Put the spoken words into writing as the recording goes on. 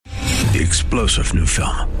The explosive new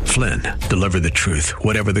film, Flynn, deliver the truth,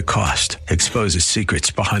 whatever the cost. Exposes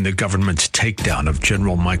secrets behind the government's takedown of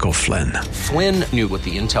General Michael Flynn. Flynn knew what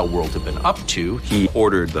the intel world had been up to. He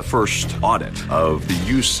ordered the first audit of the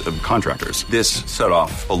use of contractors. This set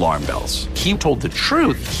off alarm bells. He told the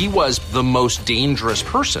truth. He was the most dangerous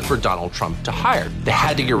person for Donald Trump to hire. They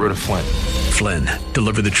had to get rid of Flynn. Flynn,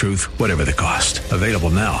 deliver the truth, whatever the cost. Available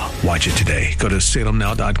now. Watch it today. Go to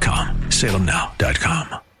salemnow.com.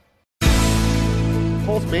 salemnow.com.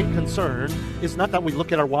 Paul's main concern is not that we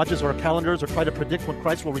look at our watches or our calendars or try to predict when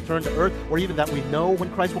Christ will return to earth, or even that we know when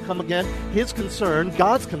Christ will come again. His concern,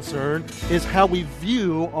 God's concern, is how we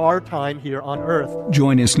view our time here on earth.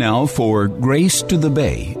 Join us now for Grace to the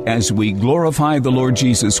Bay as we glorify the Lord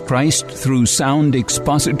Jesus Christ through sound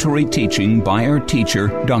expository teaching by our teacher,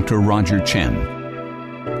 Dr. Roger Chen.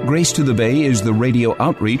 Grace to the Bay is the radio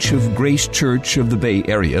outreach of Grace Church of the Bay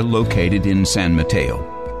Area located in San Mateo.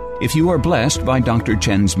 If you are blessed by Dr.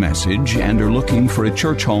 Chen's message and are looking for a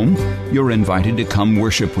church home, you're invited to come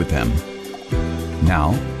worship with them.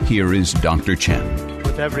 Now, here is Dr. Chen.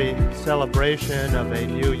 With every celebration of a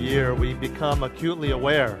new year, we become acutely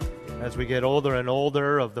aware as we get older and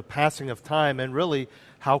older of the passing of time and really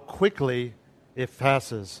how quickly it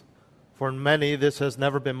passes. For many, this has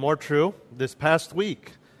never been more true this past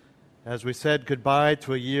week, as we said goodbye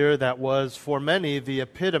to a year that was, for many, the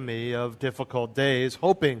epitome of difficult days,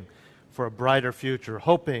 hoping for a brighter future,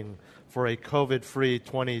 hoping for a COVID-free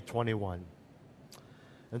 2021.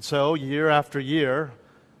 And so, year after year,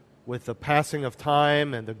 with the passing of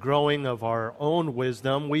time and the growing of our own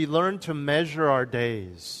wisdom, we learn to measure our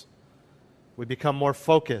days. We become more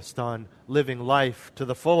focused on living life to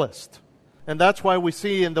the fullest. And that's why we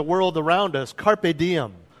see in the world around us, Carpe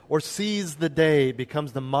diem, or seize the day,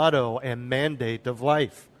 becomes the motto and mandate of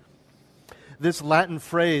life. This Latin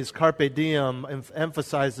phrase, carpe diem,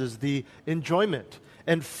 emphasizes the enjoyment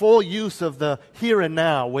and full use of the here and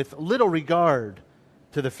now with little regard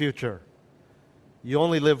to the future. You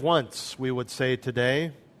only live once, we would say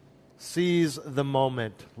today. Seize the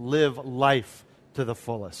moment. Live life to the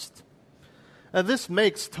fullest. Now, this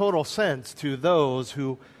makes total sense to those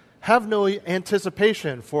who have no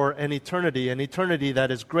anticipation for an eternity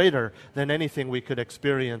that is greater than anything we could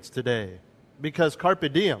experience today. Because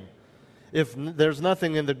carpe diem, if there's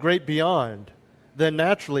nothing in the great beyond, then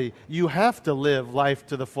naturally you have to live life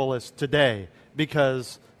to the fullest today,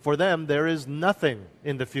 because for them there is nothing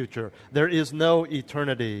in the future. There is no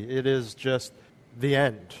eternity. It is just the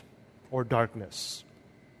end or darkness.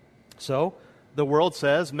 So the world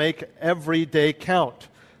says, make every day count.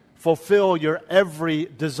 Fulfill your every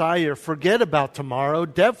desire. Forget about tomorrow.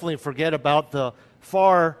 Definitely forget about the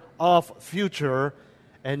far-off future,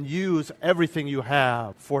 and use everything you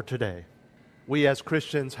have for today. We as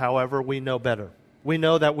Christians, however, we know better. We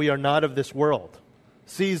know that we are not of this world.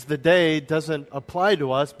 Seize the day doesn't apply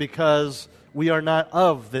to us because we are not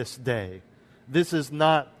of this day. This is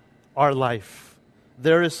not our life.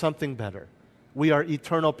 There is something better. We are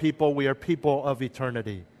eternal people. We are people of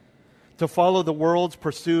eternity. To follow the world's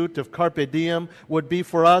pursuit of carpe diem would be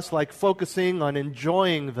for us like focusing on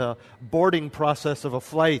enjoying the boarding process of a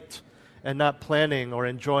flight and not planning or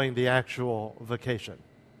enjoying the actual vacation.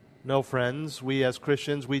 No, friends, we as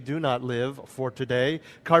Christians, we do not live for today.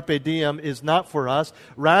 Carpe diem is not for us.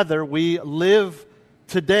 Rather, we live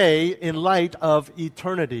today in light of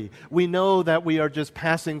eternity. We know that we are just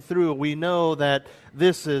passing through. We know that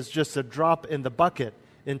this is just a drop in the bucket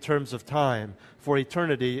in terms of time. For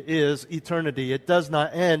eternity is eternity. It does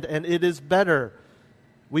not end, and it is better.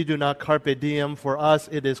 We do not carpe diem. For us,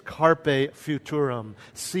 it is carpe futurum.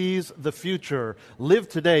 Seize the future. Live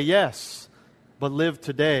today, yes, but live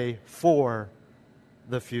today for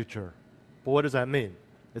the future. But what does that mean?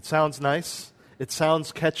 It sounds nice. It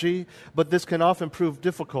sounds catchy, but this can often prove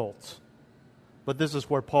difficult. But this is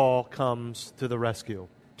where Paul comes to the rescue.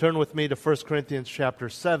 Turn with me to 1 Corinthians chapter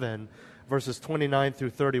 7, verses 29 through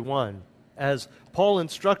 31. As Paul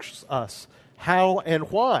instructs us how and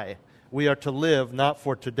why we are to live not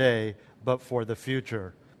for today, but for the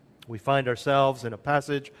future. We find ourselves in a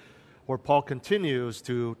passage where Paul continues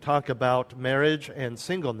to talk about marriage and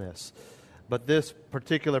singleness. But this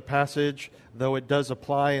particular passage, though it does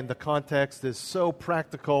apply in the context, is so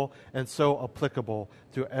practical and so applicable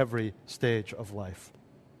to every stage of life.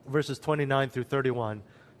 Verses 29 through 31,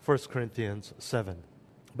 1 Corinthians 7.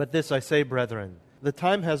 But this I say, brethren, the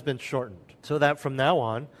time has been shortened, so that from now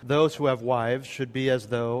on, those who have wives should be as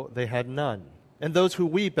though they had none, and those who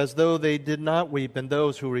weep as though they did not weep, and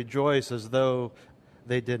those who rejoice as though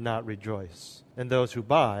they did not rejoice, and those who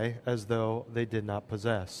buy as though they did not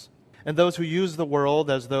possess, and those who use the world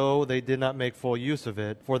as though they did not make full use of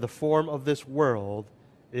it, for the form of this world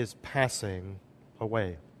is passing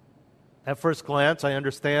away. At first glance, I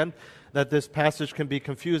understand that this passage can be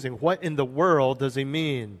confusing. What in the world does he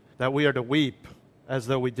mean? That we are to weep as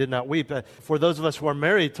though we did not weep? For those of us who are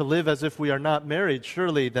married, to live as if we are not married,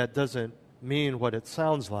 surely that doesn't mean what it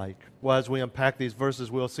sounds like. Well, as we unpack these verses,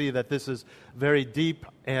 we'll see that this is very deep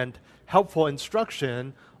and helpful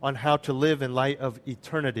instruction on how to live in light of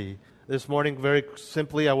eternity. This morning, very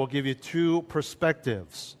simply, I will give you two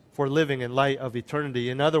perspectives for living in light of eternity.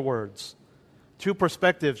 In other words, two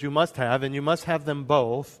perspectives you must have, and you must have them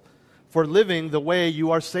both, for living the way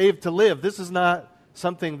you are saved to live. This is not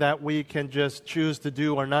something that we can just choose to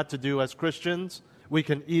do or not to do as Christians. We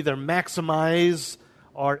can either maximize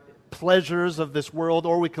our pleasures of this world,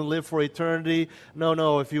 or we can live for eternity.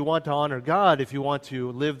 No, if you want to honor God, if you want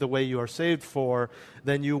to live the way you are saved for,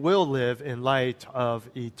 then you will live in light of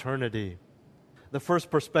eternity. The first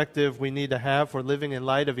perspective we need to have for living in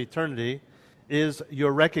light of eternity is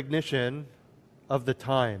your recognition of the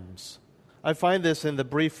times. I find this in the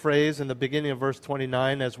brief phrase in the beginning of verse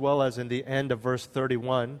 29 as well as in the end of verse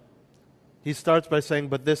 31. He starts by saying,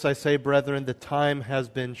 "But this I say, brethren, the time has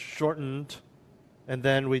been shortened." And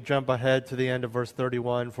then we jump ahead to the end of verse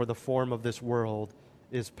 31, "For the form of this world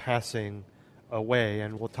is passing away."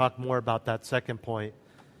 And we'll talk more about that second point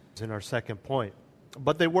in our second point.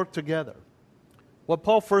 But they work together. What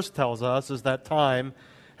Paul first tells us is that time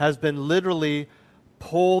has been literally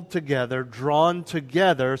pulled together, drawn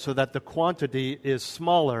together, so that the quantity is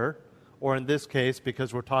smaller, or in this case,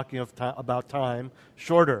 because we're talking about time,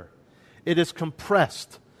 shorter. It is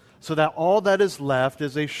compressed, so that all that is left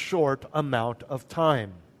is a short amount of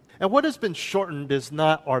time. And what has been shortened is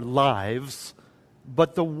not our lives,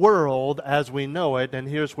 but the world as we know it. And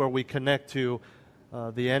here's where we connect to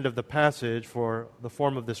the end of the passage, "For the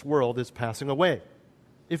form of this world is passing away."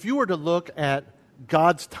 If you were to look at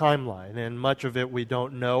God's timeline, and much of it we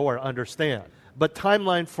don't know or understand, but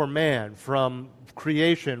timeline for man from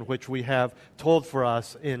creation, which we have told for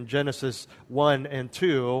us in Genesis 1 and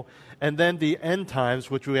 2, and then the end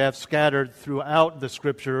times, which we have scattered throughout the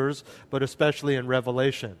Scriptures, but especially in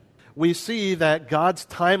Revelation. We see that God's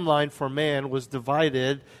timeline for man was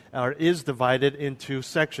divided, or is divided into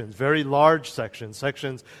sections, very large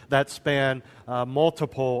sections that span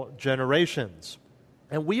multiple generations.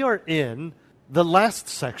 And we are in the last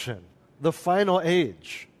section, the final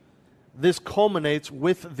age. This culminates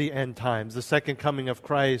with the end times, the second coming of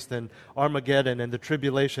Christ and Armageddon and the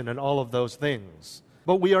tribulation and all of those things.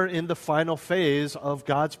 But we are in the final phase of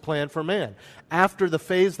God's plan for man. After the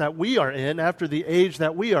phase that we are in, after the age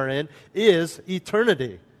that we are in, is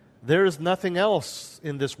eternity. There is nothing else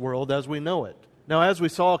in this world as we know it. Now, as we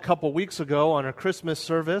saw a couple weeks ago on our Christmas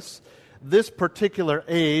service, this particular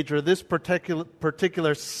age, or this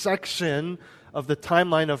particular section of the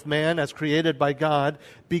timeline of man as created by God,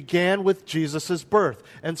 began with Jesus' birth.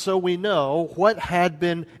 And so we know what had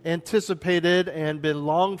been anticipated and been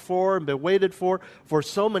longed for and been waited for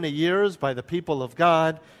so many years by the people of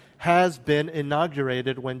God has been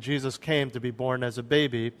inaugurated when Jesus came to be born as a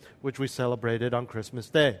baby, which we celebrated on Christmas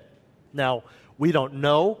Day. Now, we don't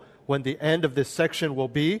know when the end of this section will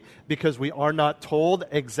be, because we are not told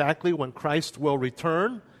exactly when Christ will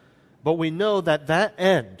return, but we know that that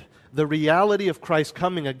end, the reality of Christ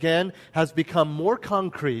coming again, has become more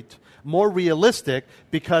concrete, more realistic,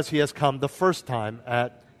 because he has come the first time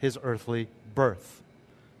at his earthly birth.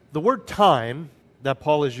 The word time that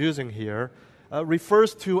Paul is using here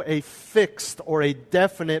refers to a fixed or a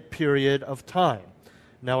definite period of time.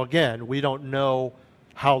 Now again, we don't know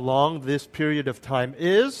how long this period of time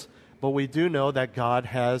is, but we do know that God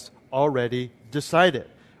has already decided.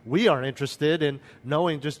 We are interested in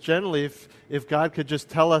knowing just generally if God could just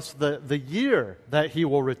tell us the year that he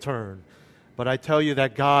will return. But I tell you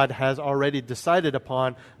that God has already decided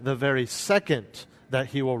upon the very second that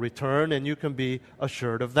he will return, and you can be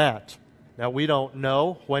assured of that. Now, we don't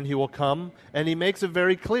know when he will come, and he makes it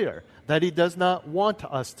very clear that he does not want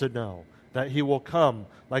us to know that he will come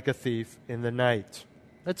like a thief in the night.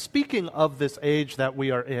 But speaking of this age that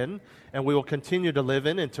we are in, and we will continue to live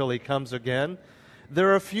in until he comes again, there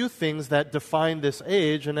are a few things that define this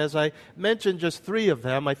age, and as I mentioned just three of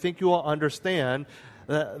them, I think you will understand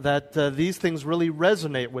that these things really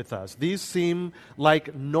resonate with us. These seem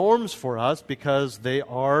like norms for us because they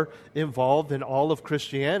are involved in all of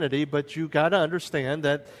Christianity, but you got to understand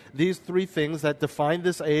that these three things that define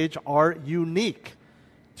this age are unique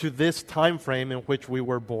to this time frame in which we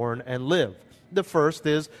were born and live. The first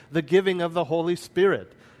is the giving of the Holy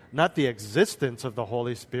Spirit. not the existence of the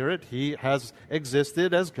Holy Spirit. He has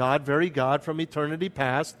existed as God, very God from eternity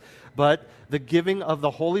past, but the giving of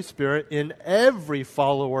the Holy Spirit in every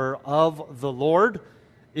follower of the Lord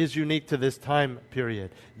is unique to this time period.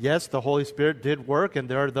 Yes, the Holy Spirit did work, and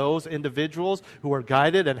there are those individuals who were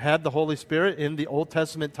guided and had the Holy Spirit in the Old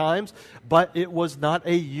Testament times, but it was not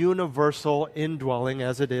a universal indwelling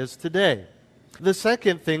as it is today. The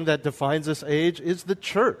second thing that defines this age is the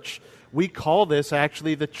church. We call this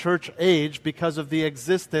actually the church age because of the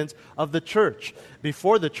existence of the church.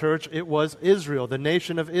 Before the church, it was Israel. The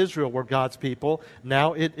nation of Israel were God's people.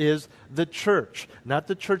 Now it is the church. Not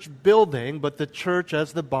the church building, but the church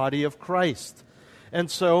as the body of Christ.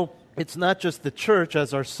 And so it's not just the church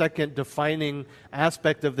as our second defining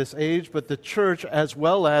aspect of this age, but the church as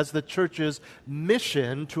well as the church's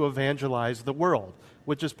mission to evangelize the world,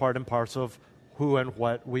 which is part and parcel of who and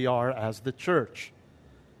what we are as the church.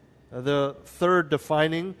 The third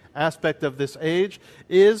defining aspect of this age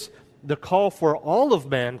is the call for all of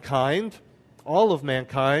mankind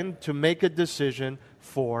to make a decision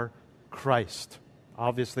for Christ.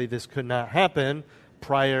 Obviously, this could not happen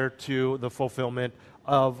prior to the fulfillment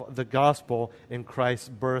of the gospel in Christ's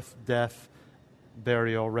birth, death,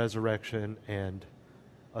 burial, resurrection, and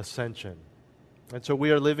ascension. And so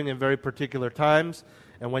we are living in very particular times.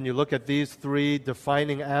 And when you look at these three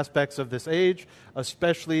defining aspects of this age,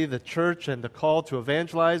 especially the church and the call to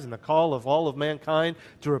evangelize and the call of all of mankind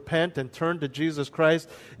to repent and turn to Jesus Christ,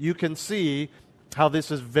 you can see how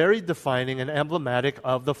this is very defining and emblematic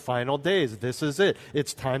of the final days. This is it.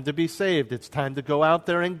 It's time to be saved. It's time to go out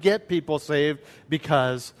there and get people saved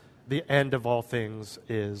because the end of all things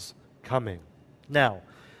is coming. Now,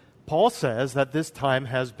 Paul says that this time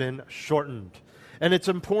has been shortened. And it's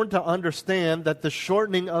important to understand that the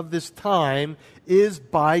shortening of this time is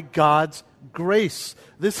by God's grace.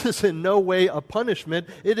 This is in no way a punishment.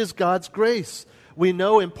 It is God's grace. We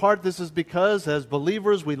know in part this is because as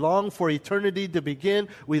believers we long for eternity to begin.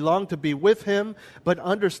 We long to be with Him. But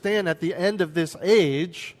understand at the end of this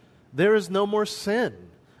age, there is no more sin.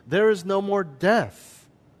 There is no more death.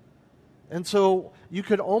 And so you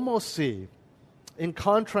could almost see, in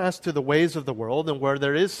contrast to the ways of the world and where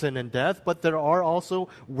there is sin and death, but there are also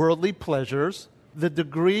worldly pleasures, the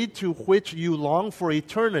degree to which you long for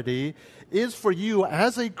eternity is for you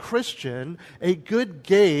as a Christian a good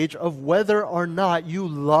gauge of whether or not you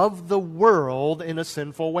love the world in a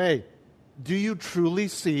sinful way. Do you truly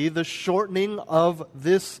see the shortening of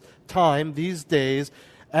this time, these days,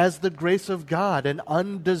 as the grace of God, an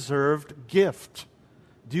undeserved gift?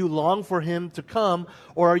 Do you long for Him to come,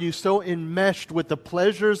 or are you so enmeshed with the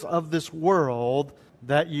pleasures of this world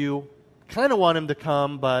that you kind of want Him to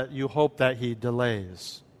come, but you hope that He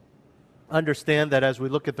delays? Understand that as we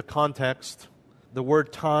look at the context, the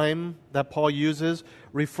word time that Paul uses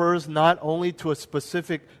refers not only to a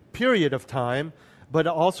specific period of time, but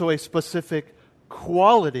also a specific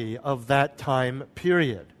quality of that time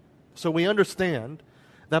period. So we understand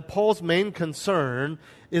that Paul's main concern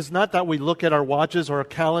is not that we look at our watches or our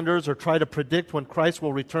calendars or try to predict when Christ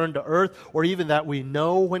will return to earth, or even that we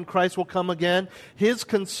know when Christ will come again. His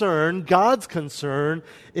concern, God's concern,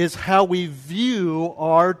 is how we view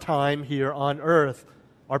our time here on earth,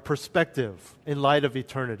 our perspective in light of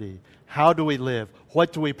eternity. How do we live?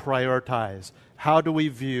 What do we prioritize? How do we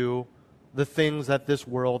view the things that this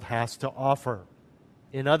world has to offer?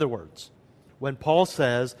 In other words, when Paul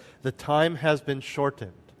says the time has been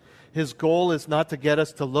shortened, his goal is not to get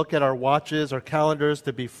us to look at our watches or calendars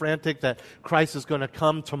to be frantic that Christ is going to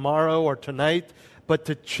come tomorrow or tonight, but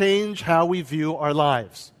to change how we view our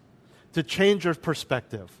lives, to change our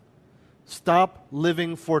perspective. Stop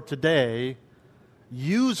living for today.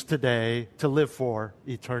 Use today to live for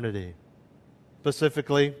eternity.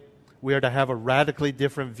 Specifically, we are to have a radically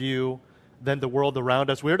different view than the world around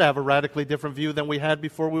us. We are to have a radically different view than we had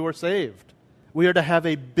before we were saved. We are to have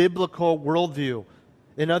a biblical worldview.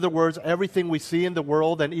 In other words, everything we see in the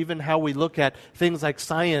world and even how we look at things like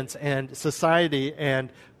science and society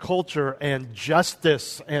and culture and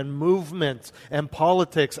justice and movements and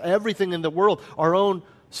politics, everything in the world, our own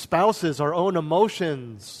spouses, our own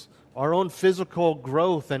emotions, our own physical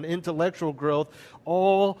growth and intellectual growth,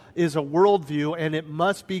 all is a worldview, and it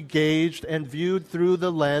must be gauged and viewed through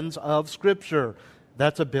the lens of Scripture.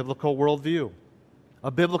 That's a biblical worldview. A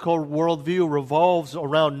biblical worldview revolves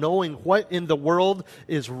around knowing what in the world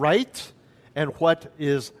is right and what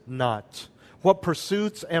is not. What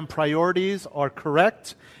pursuits and priorities are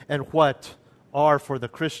correct and what are, for the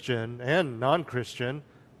Christian and non-Christian,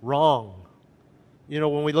 wrong. You know,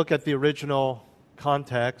 when we look at the original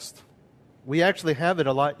context, we actually have it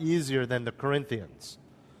a lot easier than the Corinthians.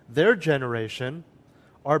 Their generation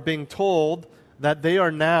are being told that they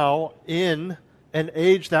are now in an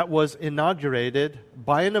age that was inaugurated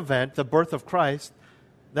by an event, the birth of Christ,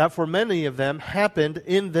 that for many of them happened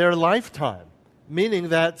in their lifetime, meaning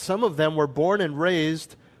that some of them were born and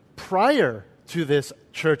raised prior to this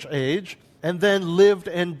church age and then lived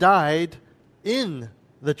and died in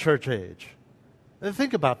the church age. And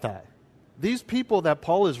think about that. These people that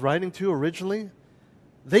Paul is writing to originally,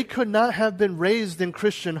 they could not have been raised in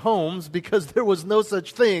Christian homes because there was no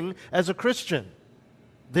such thing as a Christian.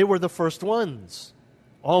 They were the first ones.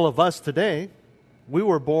 All of us today, we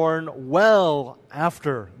were born well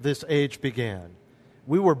after this age began.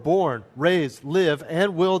 We were born, raised, live,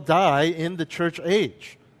 and will die in the church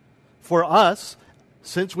age. For us,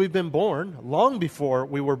 since we've been born, long before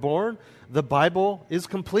we were born, the Bible is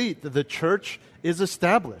complete. The church is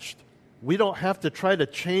established. We don't have to try to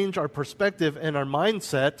change our perspective and our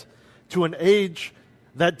mindset to an age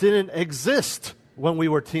that didn't exist when we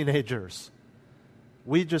were teenagers.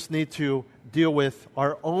 We just need to deal with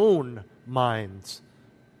our own minds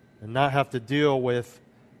and not have to deal with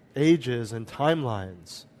ages and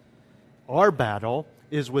timelines. Our battle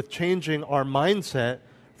is with changing our mindset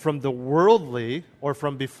from the worldly, or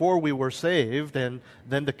from before we were saved, and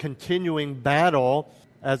then the continuing battle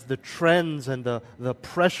as the trends and the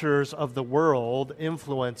pressures of the world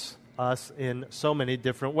influence us in so many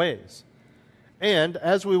different ways. And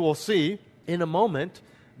as we will see in a moment,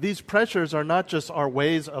 these pressures are not just our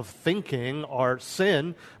ways of thinking, our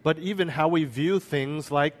sin, but even how we view things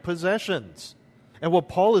like possessions. And what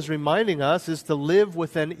Paul is reminding us is to live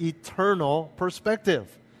with an eternal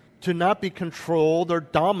perspective, to not be controlled or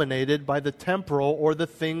dominated by the temporal or the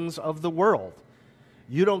things of the world.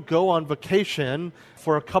 You don't go on vacation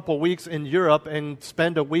for a couple weeks in Europe and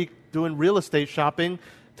spend a week doing real estate shopping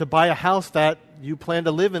to buy a house that you plan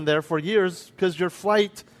to live in there for years because your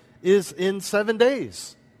flight is in 7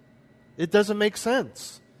 days. It doesn't make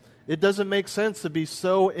sense. It doesn't make sense to be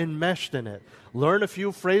so enmeshed in it. Learn a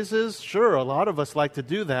few phrases, sure, a lot of us like to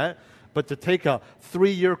do that, but to take a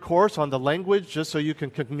 3-year course on the language just so you can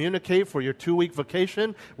communicate for your 2-week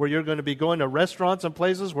vacation where you're going to be going to restaurants and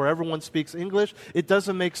places where everyone speaks English, it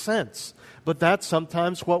doesn't make sense. But that's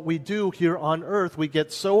sometimes what we do here on earth. We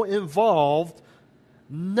get so involved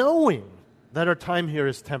knowing that our time here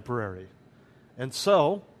is temporary. And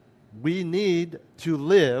so we need to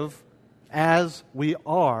live as we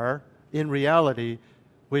are in reality,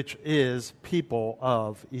 which is people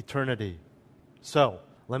of eternity. So,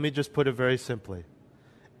 let me just put it very simply.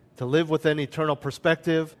 To live with an eternal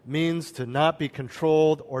perspective means to not be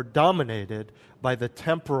controlled or dominated by the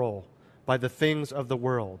temporal, by the things of the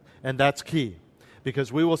world. And that's key.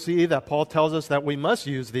 Because we will see that Paul tells us that we must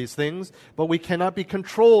use these things, but we cannot be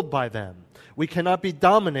controlled by them. We cannot be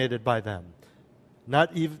dominated by them.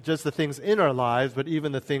 Not even just the things in our lives, but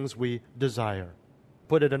even the things we desire.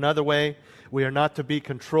 Put it another way, we are not to be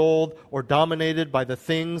controlled or dominated by the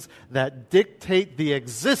things that dictate the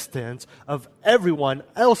existence of everyone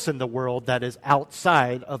else in the world that is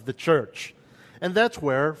outside of the church. And that's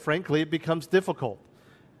where, frankly, it becomes difficult.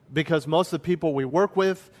 Because most of the people we work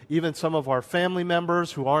with, even some of our family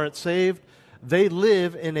members who aren't saved, they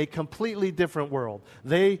live in a completely different world.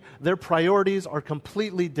 Their priorities are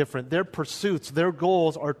completely different. Their pursuits, their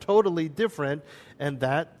goals are totally different, and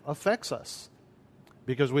that affects us.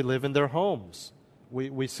 Because we live in their homes.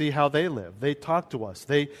 We see how they live. They talk to us.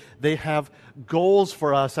 They have goals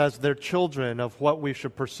for us as their children of what we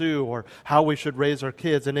should pursue or how we should raise our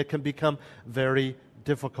kids, and it can become very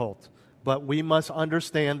difficult. But we must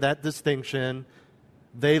understand that distinction.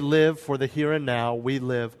 They live for the here and now. We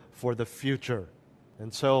live for the future.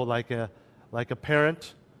 And so like a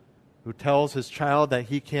parent who tells his child that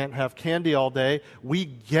he can't have candy all day, we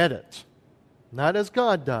get it. Not as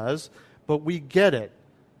God does, but we get it.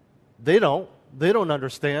 They don't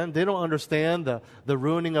understand. They don't understand the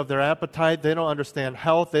ruining of their appetite. They don't understand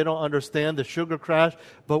health. They don't understand the sugar crash.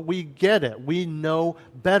 But we get it. We know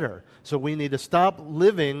better. So we need to stop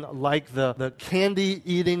living like the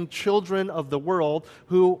candy-eating children of the world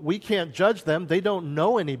who we can't judge them. They don't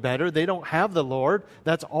know any better. They don't have the Lord.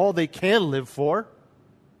 That's all they can live for.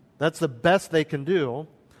 That's the best they can do.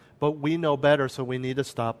 But we know better, so we need to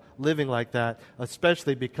stop living like that,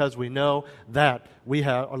 especially because we know that we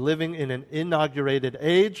are living in an inaugurated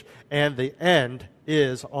age, and the end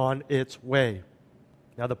is on its way.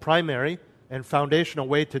 Now, the primary and foundational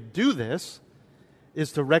way to do this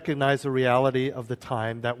is to recognize the reality of the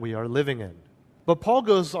time that we are living in. But Paul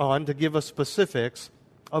goes on to give us specifics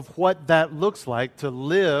of what that looks like to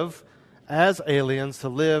live as aliens, to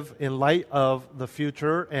live in light of the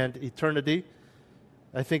future and eternity,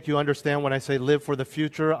 I think you understand when I say live for the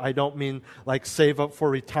future, I don't mean like save up for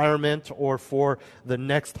retirement or for the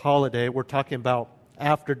next holiday. We're talking about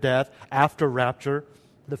after death, after rapture,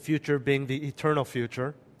 the future being the eternal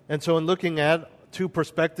future. And so in looking at two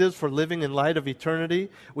perspectives for living in light of eternity,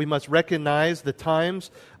 we must recognize the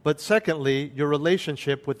times, but secondly, your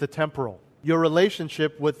relationship with the temporal. Your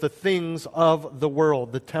relationship with the things of the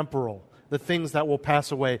world, the temporal, the things that will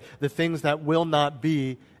pass away, the things that will not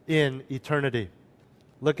be in eternity.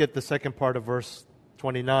 Look at the second part of verse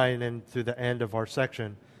 29 and to the end of our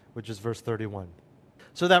section, which is verse 31.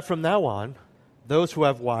 So that from now on, those who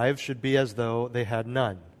have wives should be as though they had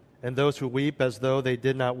none, and those who weep as though they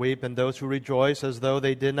did not weep, and those who rejoice as though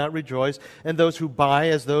they did not rejoice, and those who buy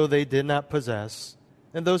as though they did not possess,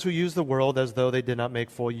 and those who use the world as though they did not make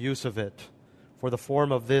full use of it. For the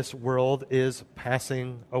form of this world is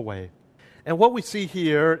passing away. And what we see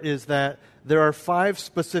here is that there are 5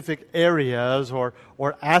 specific areas or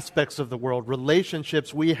aspects of the world,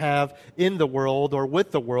 relationships we have in the world or with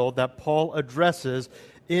the world that Paul addresses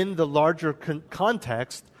in the larger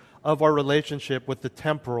context of our relationship with the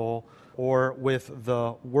temporal or with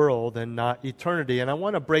the world and not eternity. And I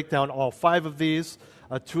want to break down all 5 of these.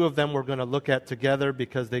 2 of them we're going to look at together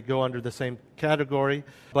because they go under the same category.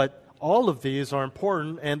 But all of these are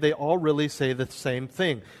important, and they all really say the same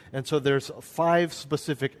thing. And so there's 5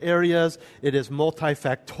 specific areas. It is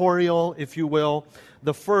multifactorial, if you will.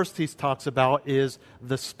 The first he talks about is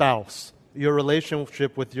the spouse, your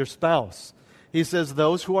relationship with your spouse. He says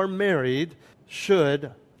those who are married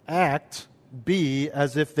should be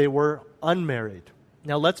as if they were unmarried.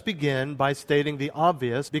 Now let's begin by stating the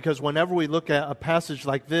obvious, because whenever we look at a passage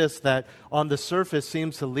like this that on the surface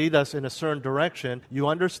seems to lead us in a certain direction, you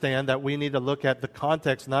understand that we need to look at the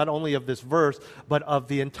context not only of this verse, but of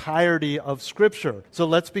the entirety of Scripture. So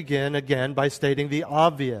let's begin again by stating the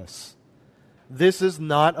obvious. This is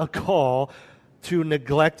not a call to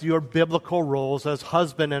neglect your biblical roles as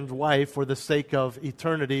husband and wife for the sake of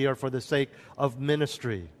eternity or for the sake of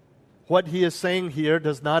ministry. What he is saying here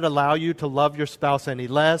does not allow you to love your spouse any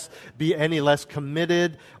less, be any less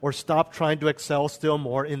committed, or stop trying to excel still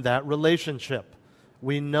more in that relationship.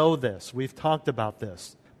 We know this. We've talked about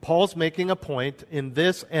this. Paul's making a point in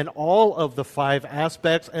this and all of the 5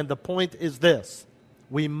 aspects, and the point is this.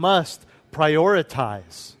 We must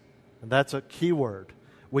prioritize, and that's a key word.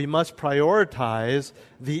 We must prioritize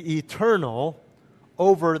the eternal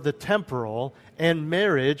over the temporal, and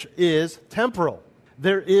marriage is temporal.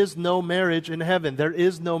 There is no marriage in heaven. There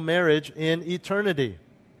is no marriage in eternity.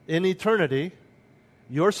 In eternity,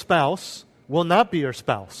 your spouse will not be your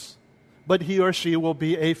spouse, but he or she will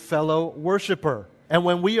be a fellow worshiper. And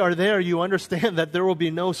when we are there, you understand that there will be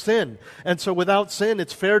no sin. And so without sin,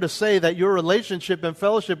 it's fair to say that your relationship and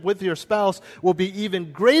fellowship with your spouse will be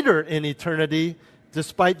even greater in eternity,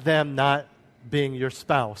 despite them not being your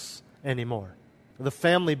spouse anymore. The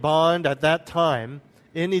family bond at that time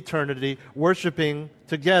in eternity, worshiping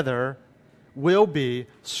together, will be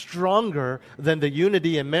stronger than the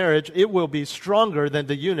unity in marriage. It will be stronger than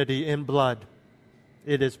the unity in blood.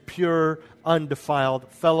 It is pure,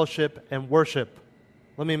 undefiled fellowship and worship.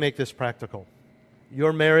 Let me make this practical.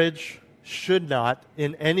 Your marriage should not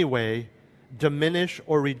in any way diminish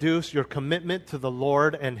or reduce your commitment to the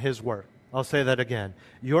Lord and His work. I'll say that again.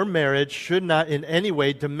 Your marriage should not in any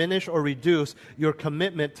way diminish or reduce your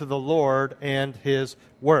commitment to the Lord and His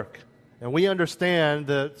work. And we understand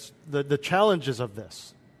the challenges of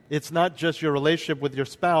this. It's not just your relationship with your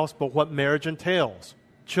spouse, but what marriage entails.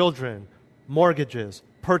 Children, mortgages,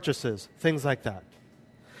 purchases, things like that.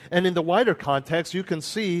 And in the wider context, you can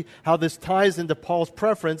see how this ties into Paul's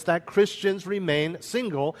preference that Christians remain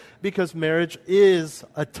single, because marriage is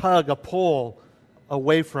a tug, a pull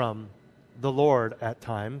away from the Lord at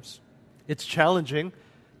times. It's challenging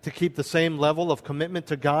to keep the same level of commitment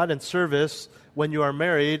to God and service when you are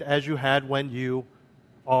married as you had when you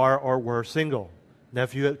are or were single. Now,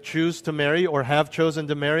 if you choose to marry or have chosen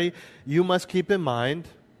to marry, you must keep in mind,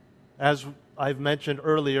 as I've mentioned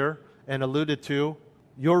earlier and alluded to,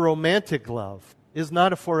 your romantic love is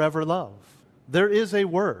not a forever love. There is a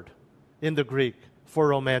word in the Greek for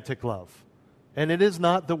romantic love, and it is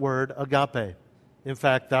not the word agape. In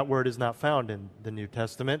fact, that word is not found in the New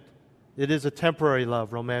Testament. It is a temporary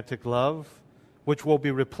love, romantic love, which will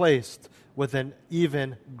be replaced with an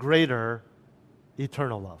even greater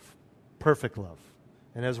eternal love, perfect love.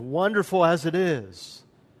 And as wonderful as it is,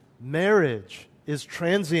 marriage is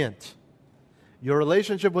transient. Your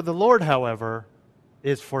relationship with the Lord, however,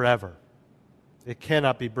 is forever. It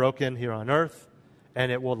cannot be broken here on earth,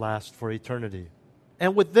 and it will last for eternity.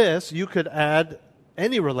 And with this, you could add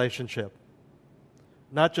any relationship,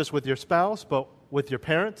 not just with your spouse, but with your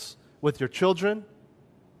parents, with your children,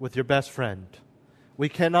 with your best friend. We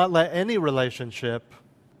cannot let any relationship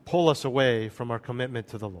pull us away from our commitment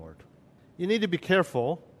to the Lord. You need to be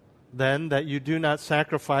careful, then, that you do not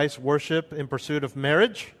sacrifice worship in pursuit of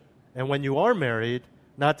marriage, and when you are married,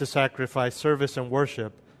 not to sacrifice service and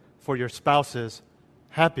worship for your spouse's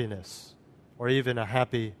happiness or even a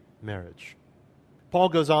happy marriage. Paul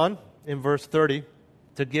goes on in verse 30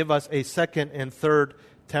 to give us a second and third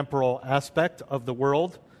temporal aspect of the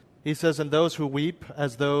world. He says, "And those who weep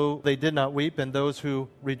as though they did not weep, and those who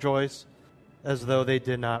rejoice as though they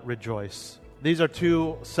did not rejoice." These are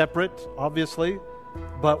two separate, obviously,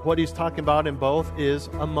 but what he's talking about in both is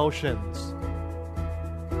emotions.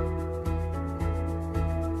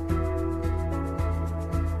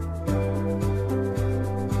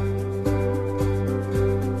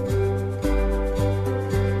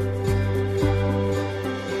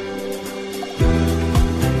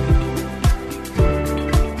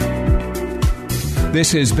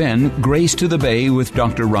 This has been Grace to the Bay with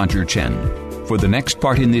Dr. Roger Chen. For the next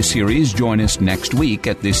part in this series, join us next week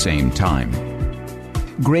at this same time.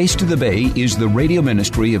 Grace to the Bay is the radio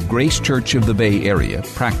ministry of Grace Church of the Bay Area,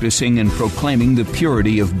 practicing and proclaiming the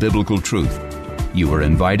purity of biblical truth. You are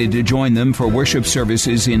invited to join them for worship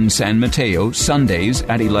services in San Mateo, Sundays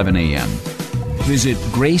at 11 a.m. Visit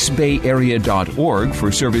gracebayarea.org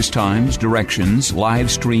for service times, directions,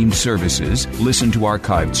 live-streamed services, listen to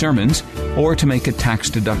archived sermons, or to make a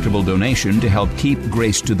tax-deductible donation to help keep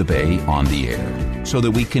Grace to the Bay on the air, so that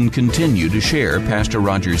we can continue to share Pastor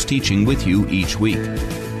Roger's teaching with you each week.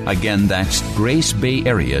 Again, that's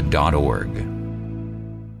gracebayarea.org.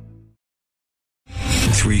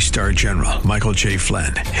 3-star General Michael J.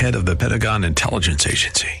 Flynn, head of the Pentagon Intelligence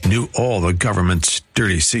Agency, knew all the government's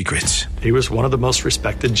dirty secrets. He was one of the most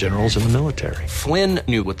respected generals in the military. Flynn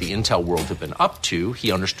knew what the intel world had been up to.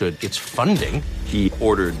 He understood its funding. He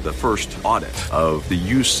ordered the first audit of the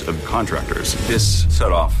use of contractors. This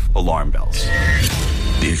set off alarm bells.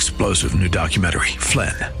 The explosive new documentary,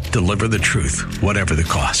 Flynn, Deliver the Truth, Whatever the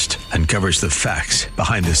Cost, uncovers the facts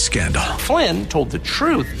behind this scandal. Flynn told the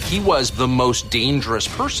truth. He was the most dangerous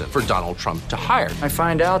person for Donald Trump to hire. I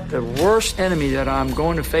find out the worst enemy that I'm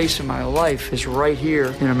going to face in my life is right here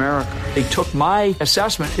in America. They took my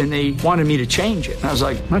assessment and they wanted me to change it. And I was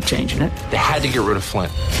like, I'm not changing it. They had to get rid of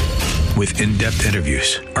Flynn. With in-depth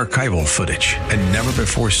interviews, archival footage, and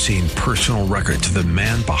never-before-seen personal records of the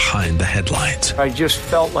man behind the headlines. I just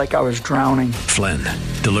felt like I was drowning. Flynn,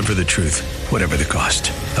 Deliver the Truth, Whatever the Cost.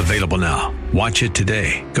 Available now. Watch it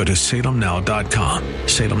today. Go to salemnow.com.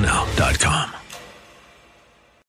 salemnow.com.